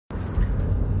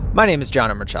My name is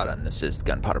John Machado, and this is the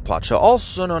Gunpowder Plot Show,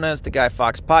 also known as the Guy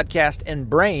Fawkes Podcast, and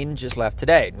Brain just left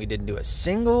today, and we didn't do a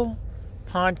single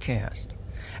podcast.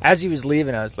 As he was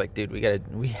leaving, I was like, dude,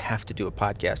 we have to do a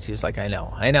podcast. He was like, I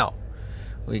know.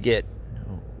 We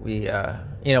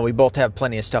both have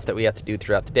plenty of stuff that we have to do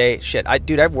throughout the day. Shit,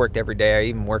 I've worked every day. I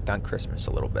even worked on Christmas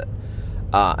a little bit.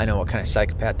 I know what kind of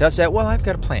psychopath does that. Well, I've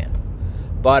got a plan.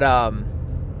 But,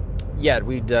 yeah,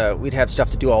 we'd have stuff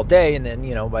to do all day, and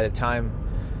then, by the time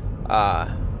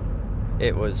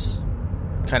it was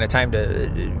kind of time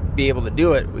to be able to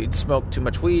do it, we'd smoke too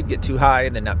much weed, get too high,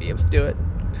 and then not be able to do it.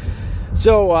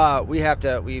 So we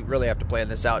really have to plan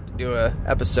this out to do a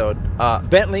episode.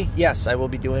 Bentley, yes, I will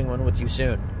be doing one with you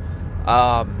soon.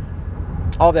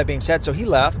 All that being said, so he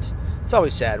left. It's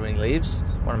always sad when he leaves.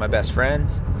 One of my best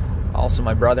friends, also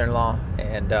my brother-in-law,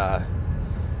 and a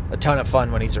ton of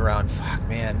fun when he's around. Fuck,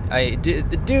 man.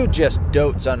 The dude just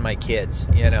dotes on my kids,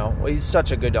 Well, he's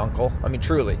such a good uncle. I mean,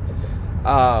 truly.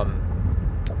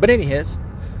 But anyways,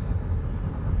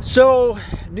 so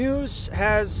news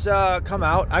has come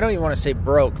out. I don't even want to say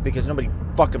broke, because nobody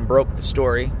fucking broke the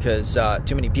story, because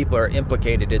too many people are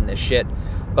implicated in this shit.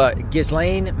 But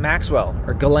Ghislaine Maxwell,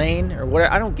 or Ghislaine, or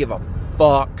whatever, I don't give a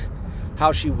fuck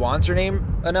how she wants her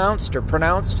name announced or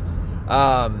pronounced.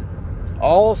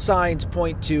 All signs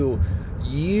point to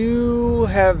you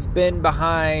have been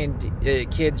behind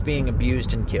kids being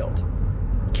abused and killed.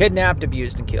 Kidnapped,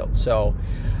 abused, and killed. So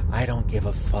I don't give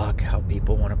a fuck how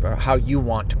you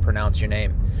want to pronounce your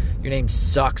name. Your name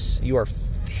sucks. You are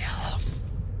filth.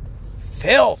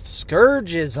 Filth.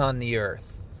 Scourges on the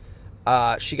earth.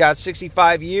 She got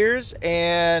 65 years,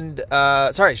 and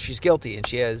she's guilty, and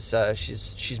she has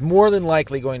she's more than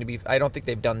likely going to be. I don't think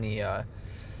they've done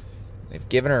they've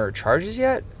given her charges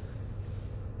yet.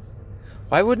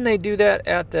 Why wouldn't they do that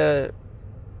at that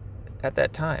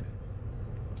time?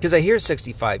 Because I hear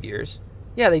 65 years.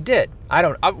 Yeah, they did.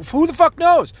 Who the fuck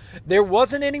knows? There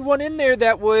wasn't anyone in there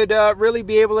that would really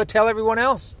be able to tell everyone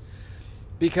else.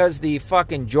 Because the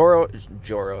fucking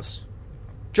Joros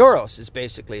is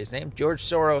basically his name. George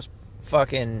Soros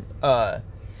fucking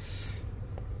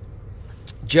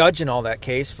judge in all that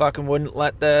case fucking wouldn't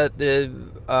let the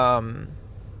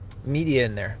media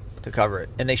in there to cover it.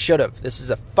 And they should have. This is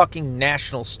a fucking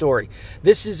national story.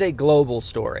 This is a global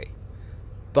story.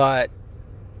 But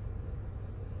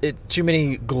too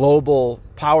many global,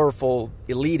 powerful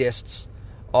elitists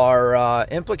are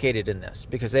implicated in this,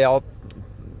 because they all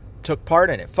took part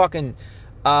in it. Fucking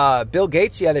Bill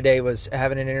Gates the other day was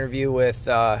having an interview with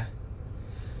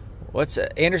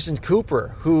Anderson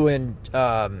Cooper, who is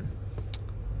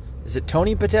it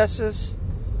Tony Podesta's?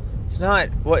 It's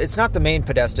not the main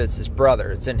Podesta, it's his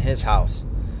brother. It's in his house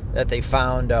that they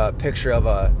found a picture of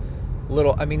a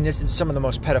little, this is some of the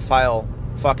most pedophile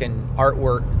fucking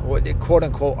artwork, quote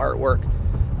unquote artwork,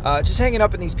 just hanging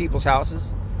up in these people's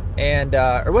houses. And,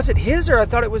 or was it his, or I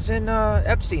thought it was in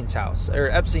Epstein's house, or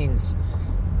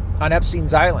on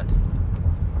Epstein's Island.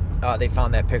 They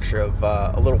found that picture of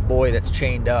a little boy that's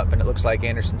chained up, and it looks like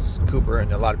Anderson Cooper,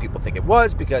 and a lot of people think it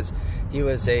was, because he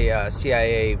was a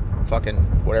CIA fucking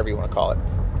whatever you want to call it.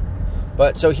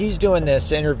 But so he's doing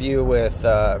this interview with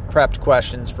prepped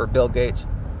questions for Bill Gates,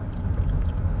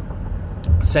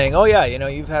 saying, oh yeah,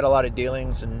 you've had a lot of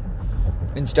dealings and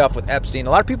stuff with Epstein. A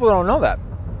lot of people don't know that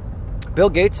Bill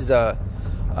Gates was a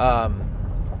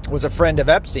friend of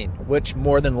Epstein, which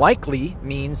more than likely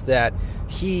means that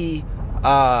he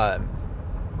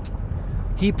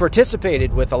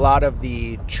participated with a lot of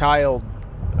the child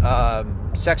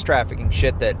sex trafficking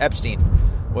shit that Epstein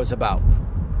was about.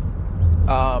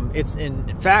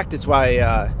 It's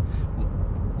why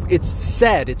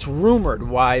it's rumored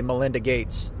why Melinda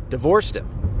Gates divorced him.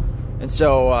 And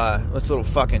so this little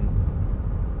fucking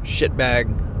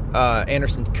shitbag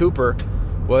Anderson Cooper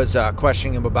was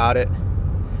questioning him about it,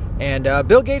 and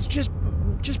Bill Gates just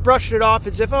brushed it off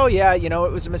as if, oh yeah,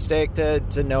 it was a mistake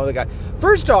to know the guy.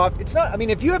 First off, it's not,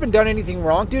 if you haven't done anything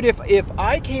wrong, dude, if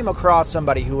I came across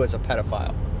somebody who was a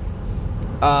pedophile,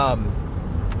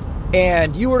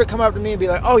 and you were to come up to me and be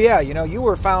like, oh yeah, you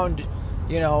were found,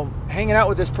 hanging out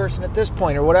with this person at this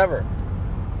point or whatever,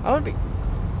 I wouldn't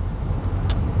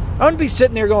be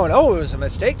sitting there going, oh, it was a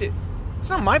mistake. It's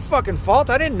not my fucking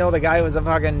fault. I didn't know the guy was a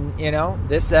fucking,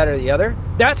 this, that, or the other.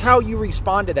 That's how you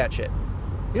respond to that shit.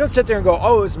 You don't sit there and go,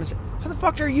 oh, it was a mistake. How the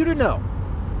fuck are you to know?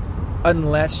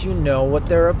 Unless you know what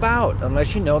they're about.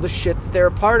 Unless you know the shit that they're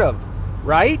a part of.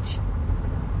 Right?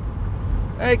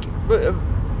 Like,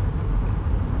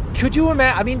 could you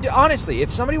imagine? Honestly,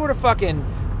 if somebody were to fucking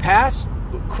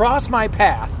cross my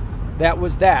path,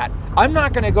 that, I'm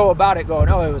not going to go about it going,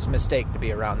 oh, it was a mistake to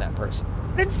be around that person.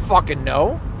 I didn't fucking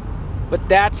know. But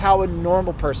that's how a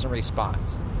normal person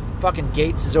responds. Fucking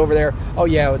Gates is over there. Oh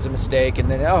yeah, it was a mistake.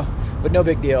 And then, but no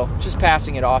big deal. Just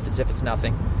passing it off as if it's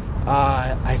nothing.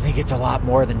 I think it's a lot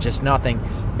more than just nothing.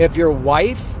 If your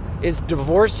wife is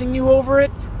divorcing you over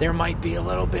it, there might be a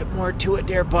little bit more to it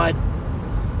there, bud.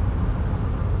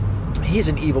 He's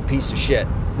an evil piece of shit.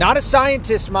 Not a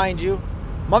scientist, mind you.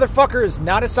 Motherfucker is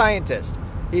not a scientist.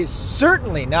 He's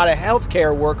certainly not a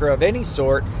healthcare worker of any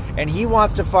sort, and he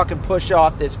wants to fucking push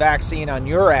off this vaccine on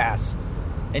your ass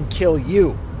and kill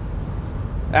you.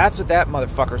 That's what that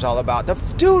motherfucker's all about. The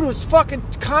dude was fucking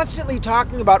constantly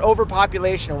talking about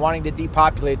overpopulation and wanting to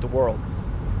depopulate the world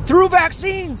through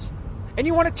vaccines. And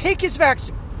you want to take his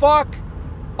vaccine. Fuck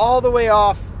all the way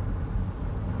off.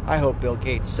 I hope Bill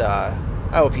Gates, I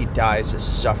hope he dies a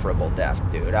sufferable death,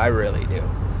 dude. I really do.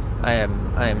 I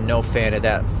am no fan of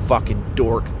that fucking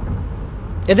dork.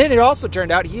 And then it also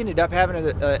turned out he ended up having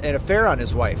an affair on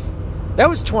his wife. That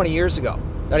was 20 years ago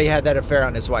that he had that affair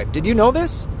on his wife. Did you know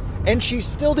this? And she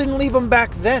still didn't leave him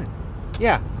back then.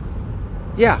 Yeah,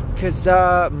 because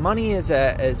money is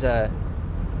a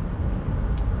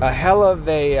hell of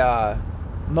a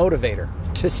motivator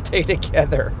to stay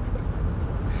together.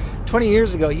 20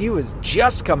 years ago, he was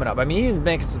just coming up. I mean, he was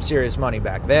making some serious money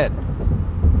back then.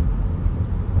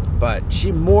 But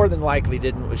she more than likely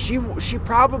didn't. She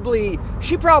probably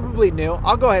knew.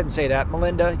 I'll go ahead and say that,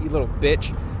 Melinda, you little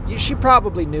bitch. She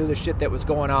probably knew the shit that was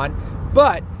going on.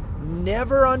 But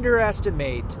never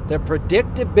underestimate the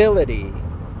predictability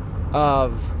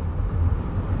of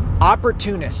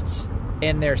opportunists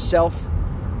and their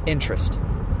self-interest.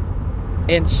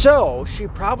 And so she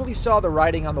probably saw the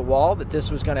writing on the wall that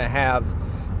this was going to have,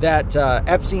 that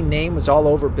Epstein name was all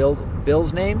over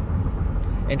Bill's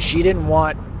name, and she didn't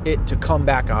want it to come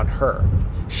back on her.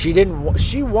 She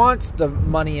wants the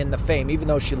money and the fame, even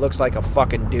though she looks like a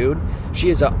fucking dude. She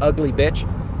is an ugly bitch.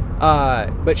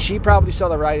 But she probably saw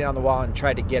the writing on the wall and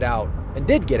tried to get out, and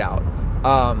did get out,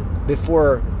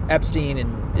 before Epstein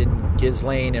and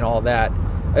Ghislaine and all that,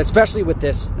 especially with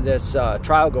this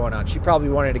trial going on. She probably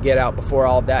wanted to get out before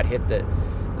all that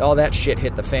shit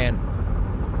hit the fan,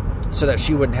 so that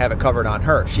she wouldn't have it covered on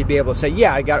her. She'd be able to say,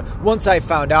 yeah, once I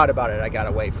found out about it, I got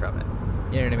away from it.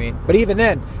 You know what I mean? But even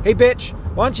then, hey bitch,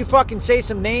 why don't you fucking say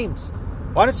some names?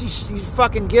 Why don't you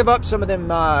fucking give up some of them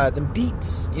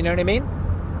deets? You know what I mean?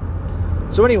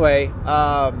 So anyway,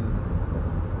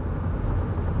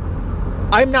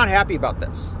 I'm not happy about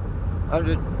this.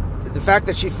 The fact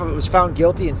that she was found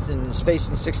guilty and is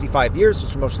facing 65 years,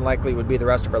 which most likely would be the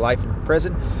rest of her life in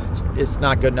prison, it's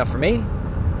not good enough for me.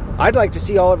 I'd like to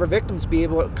see all of her victims be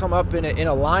able to come up in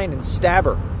a line and stab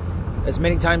her as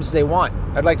many times as they want.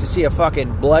 I'd like to see a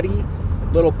fucking bloody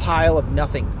little pile of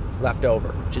nothing left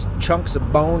over. Just chunks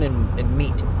of bone and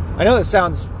meat. I know that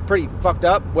sounds pretty fucked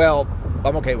up. Well,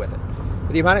 I'm okay with it.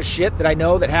 With the amount of shit that I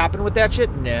know that happened with that shit,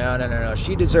 no.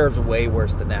 She deserves way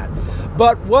worse than that.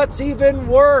 But what's even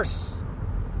worse,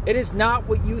 it is not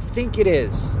what you think it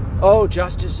is. Oh,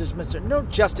 justice has been served. No,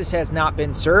 justice has not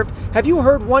been served. Have you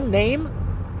heard one name?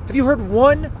 Have you heard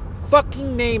one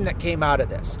fucking name that came out of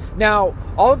this? Now,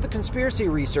 all of the conspiracy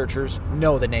researchers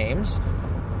know the names.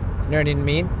 You know what I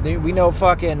mean? We know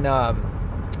fucking...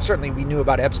 certainly we knew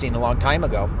about Epstein a long time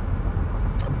ago.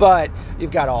 But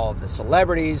you've got all of the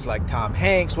celebrities like Tom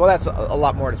Hanks. Well, that's a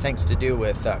lot more things to do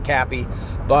with Cappy.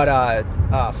 But,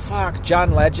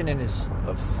 John Legend and his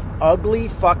ugly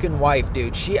fucking wife,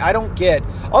 dude. I don't get...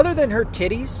 Other than her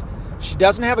titties, she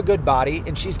doesn't have a good body,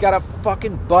 and she's got a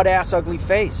fucking butt-ass ugly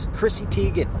face. Chrissy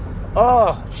Teigen.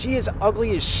 Oh, she is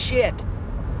ugly as shit.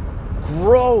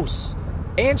 Gross.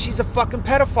 And she's a fucking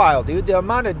pedophile, dude. The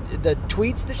amount of the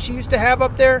tweets that she used to have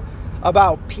up there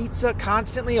about pizza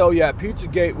constantly. Oh yeah,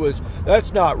 Pizzagate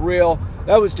that's not real.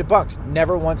 That was debunked.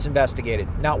 Never once investigated.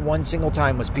 Not one single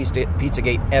time was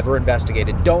Pizzagate ever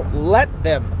investigated. Don't let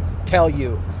them tell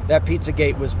you that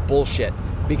Pizzagate was bullshit,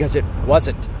 because it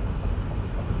wasn't.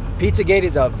 Pizzagate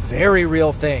is a very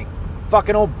real thing.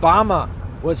 Fucking Obama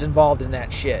was involved in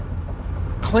that shit.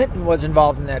 Clinton was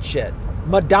involved in that shit.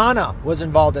 Madonna was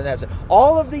involved in that shit.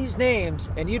 All of these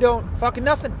names, and you don't fucking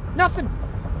nothing.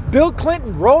 Bill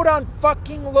Clinton rode on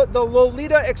fucking the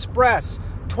Lolita Express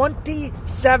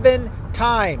 27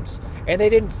 times, and they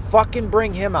didn't fucking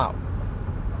bring him out.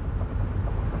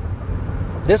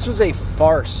 This was a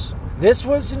farce. This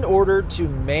was in order to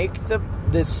make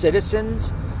the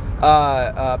citizens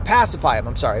pacify him.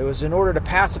 I'm sorry. It was in order to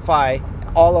pacify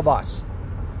all of us.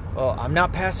 Well, I'm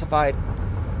not pacified.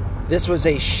 This was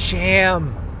a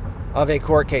sham of a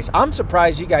court case. I'm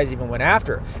surprised you guys even went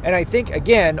after her. And I think,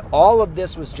 again, all of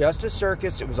this was just a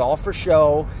circus. It was all for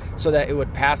show so that it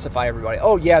would pacify everybody.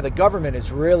 Oh, yeah, the government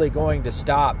is really going to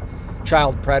stop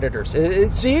child predators.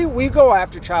 See, we go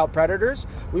after child predators.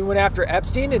 We went after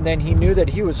Epstein, and then he knew that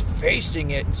he was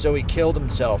facing it, and so he killed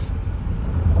himself.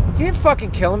 He didn't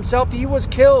fucking kill himself. He was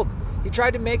killed. He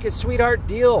tried to make his sweetheart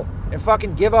deal and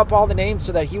fucking give up all the names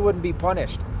so that he wouldn't be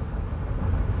punished.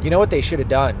 You know what they should have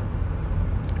done?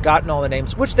 Gotten all the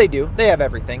names, which they do. They have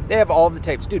everything. They have all the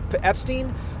tapes. Dude,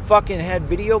 Epstein fucking had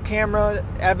video camera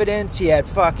evidence. He had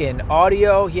fucking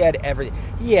audio. He had everything.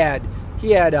 He had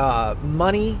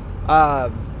money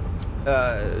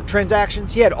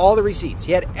transactions. He had all the receipts.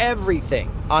 He had everything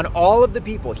on all of the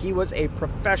people. He was a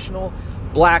professional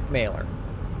blackmailer.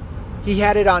 He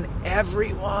had it on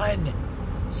everyone.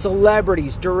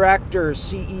 Celebrities, directors,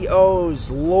 CEOs,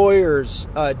 lawyers,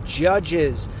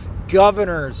 judges,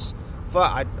 governors.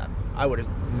 I would have,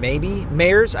 maybe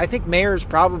mayors. I think mayors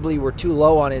probably were too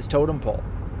low on his totem pole.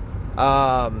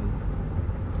 I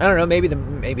don't know. Maybe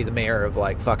the mayor of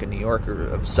like fucking New York or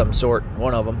of some sort.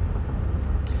 One of them.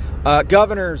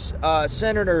 Governors,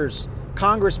 senators,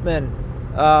 congressmen,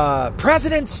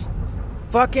 presidents.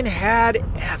 Fucking had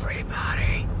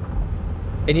everybody.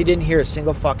 And you didn't hear a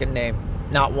single fucking name.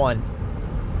 Not one.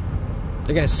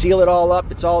 They're going to seal it all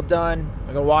up. It's all done.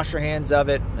 They're going to wash their hands of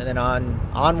it. And then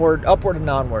onward, upward and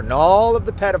onward. And all of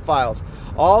the pedophiles,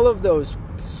 all of those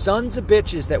sons of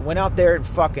bitches that went out there and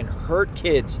fucking hurt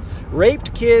kids,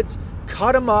 raped kids,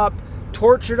 cut them up,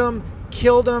 tortured them,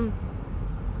 killed them.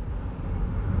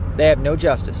 They have no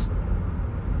justice.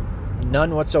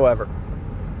 None whatsoever.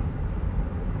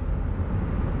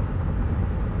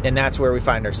 And that's where we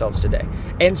find ourselves today.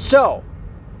 And so,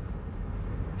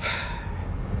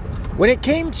 when it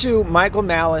came to Michael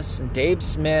Malice and Dave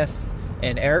Smith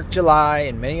and Eric July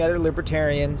and many other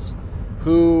libertarians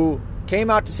who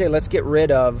came out to say, let's get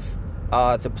rid of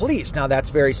the police. Now, that's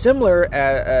very similar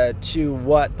to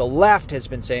what the left has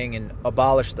been saying and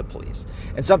abolish the police.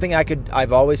 And something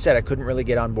I've always said I couldn't really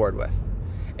get on board with.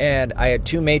 And I had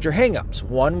two major hangups.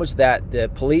 One was that the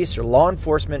police or law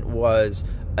enforcement was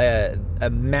a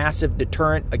massive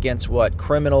deterrent against what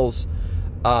criminals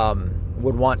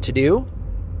would want to do.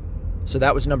 So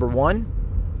that was number one.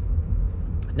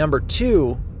 Number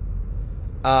two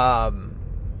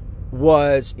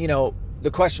was, the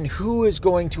question, who is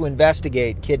going to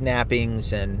investigate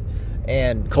kidnappings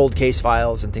and cold case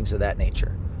files and things of that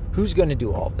nature? Who's going to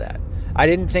do all of that? I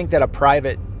didn't think that a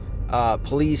private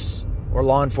police or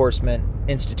law enforcement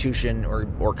institution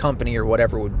or company or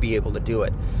whatever would be able to do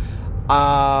it.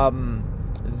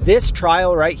 This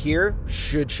trial right here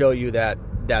should show you that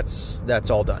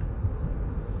that's all done.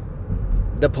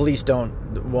 The police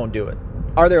won't do it.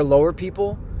 Are there lower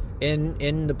people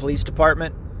in the police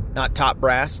department, not top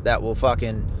brass, that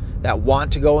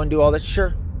want to go and do all this?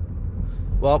 Sure.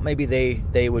 Well, maybe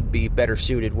they would be better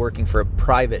suited working for a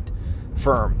private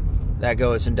firm that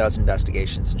goes and does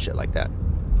investigations and shit like that.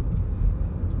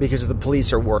 Because the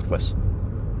police are worthless.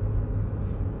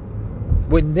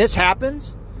 When this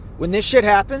shit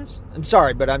happens, I'm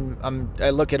sorry, but I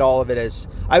look at all of it as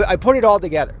I put it all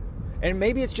together. And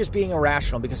maybe it's just being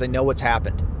irrational because I know what's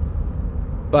happened.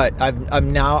 But I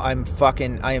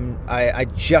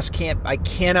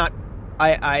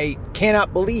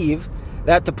cannot believe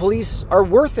that the police are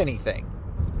worth anything.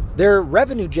 They're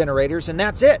revenue generators and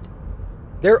that's it.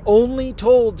 They're only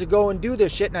told to go and do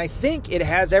this shit. And I think it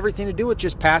has everything to do with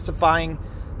just pacifying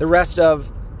the rest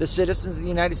of the citizens of the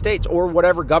United States or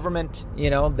whatever government,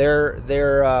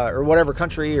 or whatever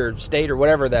country or state or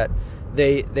whatever that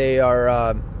they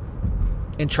are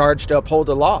in charge to uphold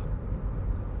the law.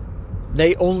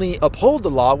 They only uphold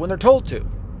the law when they're told to.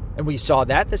 And we saw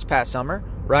that this past summer,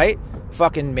 right?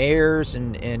 Fucking mayors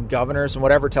and governors and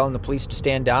whatever telling the police to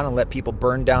stand down and let people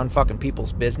burn down fucking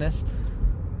people's business.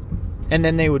 And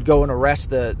then they would go and arrest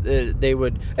they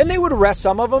would arrest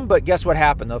some of them, but guess what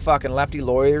happened? The fucking lefty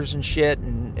lawyers and shit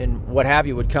and what have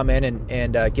you would come in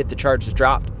and get the charges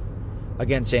dropped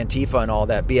against Antifa and all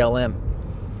that, BLM.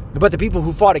 But the people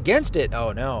who fought against it,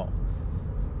 oh no.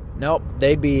 Nope,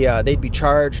 they'd be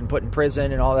charged and put in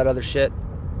prison and all that other shit.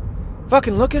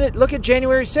 Fucking look at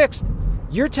January 6th.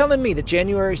 You're telling me that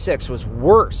January 6th was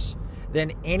worse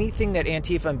than anything that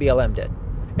Antifa and BLM did.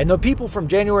 And the people from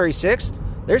January 6th,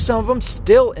 there's some of them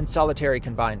still in solitary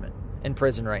confinement in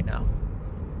prison right now.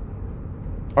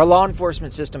 Our law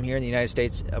enforcement system here in the United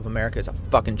States of America is a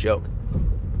fucking joke.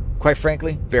 Quite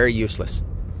frankly, very useless.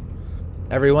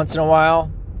 Every once in a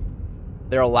while,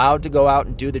 they're allowed to go out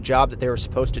and do the job that they were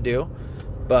supposed to do.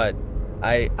 But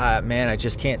I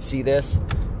just can't see this.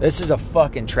 This is a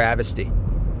fucking travesty.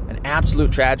 An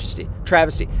absolute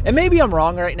travesty. And maybe I'm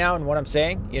wrong right now in what I'm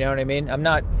saying. You know what I mean? I'm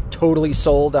not totally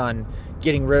sold on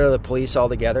getting rid of the police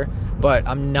altogether, but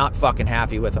I'm not fucking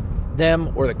happy with them.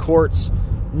 them or the courts.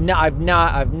 No,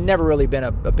 I've never really been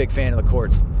a big fan of the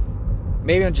courts.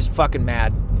 Maybe I'm just fucking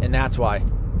mad, and that's why.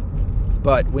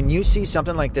 But when you see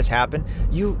something like this happen,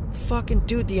 you fucking,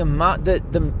 dude, the amount, I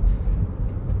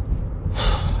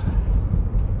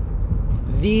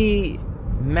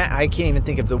can't even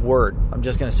think of the word. I'm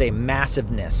just going to say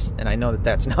massiveness, and I know that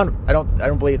that's not, I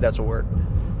don't believe that's a word.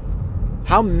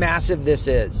 How massive this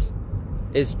is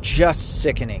just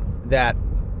sickening, that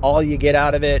all you get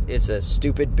out of it is a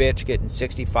stupid bitch getting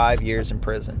 65 years in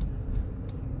prison.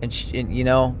 And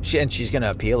she's going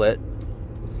to appeal it.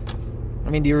 I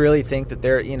mean, do you really think that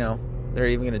they're even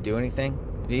going to do anything?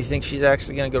 Do you think she's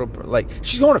actually going to go to,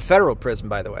 she's going to federal prison,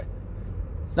 by the way.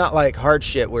 It's not like hard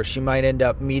shit where she might end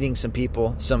up meeting some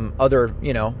people, some other,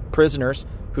 prisoners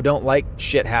who don't like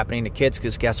shit happening to kids,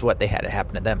 because guess what? They had it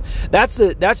happen to them. That's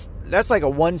like a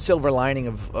one silver lining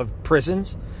of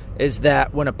prisons, is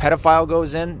that when a pedophile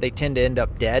goes in, they tend to end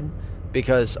up dead,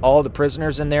 because all the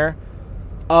prisoners in there,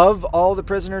 a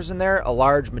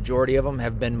large majority of them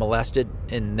have been molested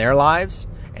in their lives,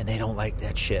 and they don't like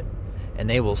that shit. And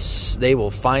they will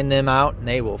find them out, and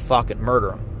they will fucking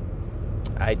murder them.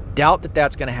 I doubt that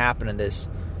that's going to happen to this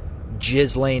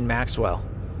Ghislaine Maxwell.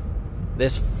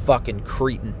 This fucking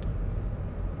cretin.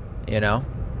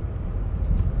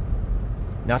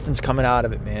 Nothing's coming out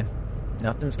of it, man.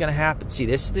 Nothing's going to happen. See,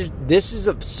 this is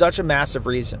such a massive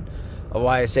reason of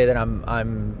why I say that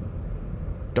I'm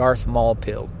Darth Maul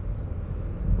pilled.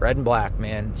 Red and black,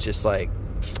 man. It's just like,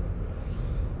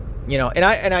 and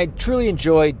I truly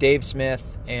enjoy Dave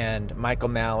Smith and Michael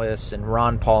Malice and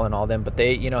Ron Paul and all them, but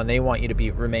they, and they want you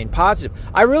to remain positive.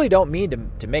 I really don't mean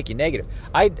to make you negative.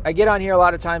 I get on here a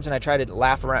lot of times and I try to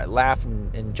laugh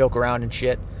and joke around and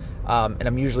shit. And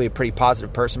I'm usually a pretty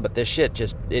positive person, but this shit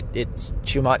just, it's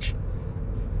too much.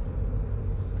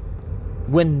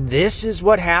 When this is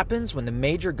what happens, when the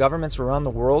major governments around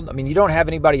the world, I mean, you don't have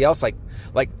anybody else like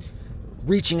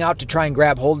reaching out to try and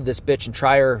grab hold of this bitch and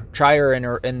try her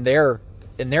in their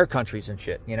countries and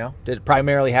shit, Did it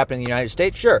primarily happen in the United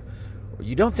States? Sure.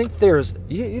 You don't think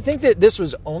you think that this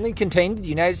was only contained to the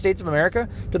United States of America,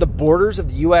 to the borders of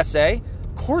the USA?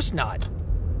 Of course not.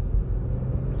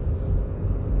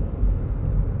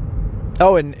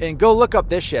 Oh, and go look up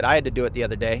this shit. I had to do it the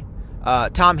other day.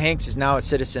 Tom Hanks is now a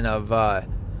citizen of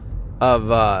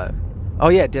oh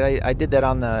yeah, I did that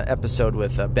on the episode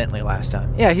with Bentley last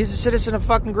time. Yeah, he's a citizen of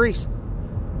fucking Greece.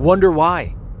 Wonder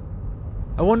why?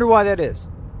 I wonder why that is.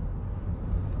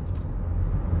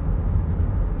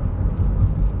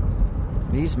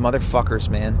 These motherfuckers,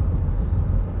 man.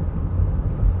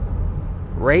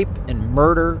 Rape and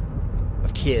murder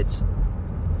of kids.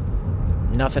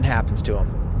 Nothing happens to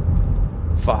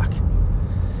them. Fuck.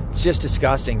 It's just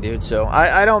disgusting, dude. So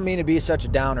I don't mean to be such a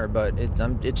downer, but it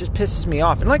just pisses me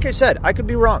off. And like I said, I could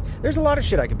be wrong. There's a lot of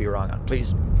shit I could be wrong on.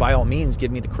 Please, by all means,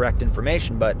 give me the correct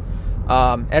information. But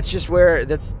that's just where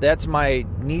that's my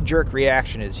knee-jerk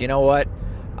reaction is. You know what?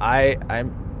 I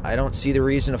don't see the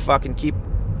reason to fucking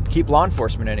keep law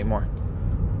enforcement anymore.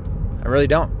 I really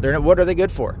don't. What are they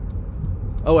good for?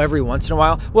 Oh, every once in a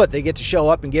while? What, they get to show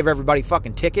up and give everybody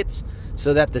fucking tickets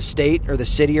so that the state or the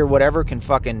city or whatever can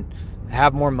fucking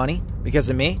have more money because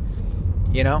of me?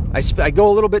 I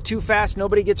go a little bit too fast,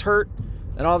 nobody gets hurt,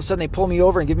 and all of a sudden they pull me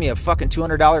over and give me a fucking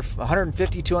 $200, $150,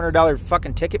 $200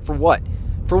 fucking ticket for what?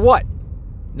 For what?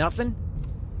 Nothing?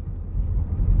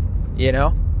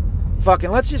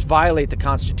 Fucking let's just violate the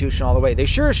Constitution all the way. They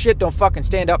sure as shit don't fucking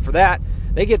stand up for that.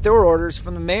 They get their orders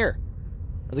from the mayor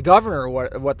or the governor or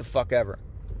what the fuck ever.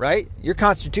 Right? Your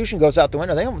Constitution goes out the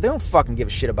window. They don't fucking give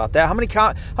a shit about that. How many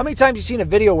times have you seen a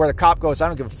video where the cop goes, I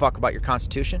don't give a fuck about your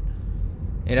Constitution?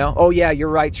 Oh yeah, your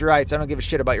rights. I don't give a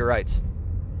shit about your rights.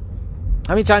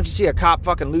 How many times you see a cop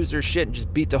fucking lose their shit and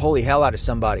just beat the holy hell out of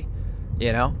somebody?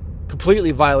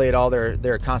 Completely violate all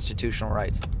their constitutional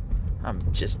rights.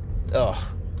 I'm just, ugh.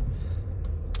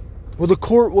 Well, the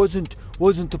court wasn't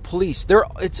the police.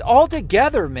 It's all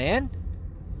together, man.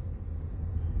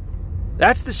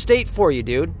 That's the state for you,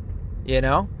 dude.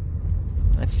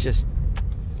 That's just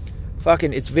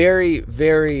fucking, it's very,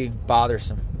 very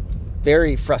bothersome.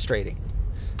 Very frustrating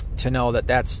to know that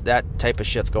that type of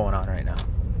shit's going on right now.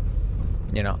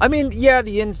 I mean, yeah,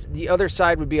 the other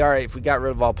side would be all right if we got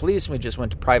rid of all police and we just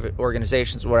went to private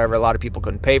organizations or whatever. A lot of people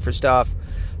couldn't pay for stuff.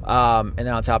 And then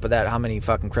on top of that, how many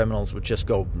fucking criminals would just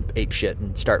go ape shit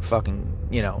and start fucking,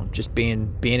 just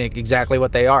being exactly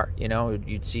what they are.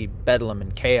 You'd see bedlam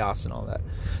and chaos and all that.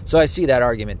 So I see that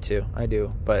argument too. I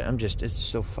do. But it's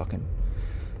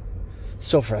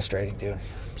so frustrating, dude.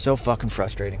 So fucking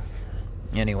frustrating.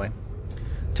 Anyway,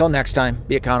 till next time,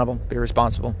 be accountable, be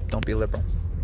responsible, don't be liberal.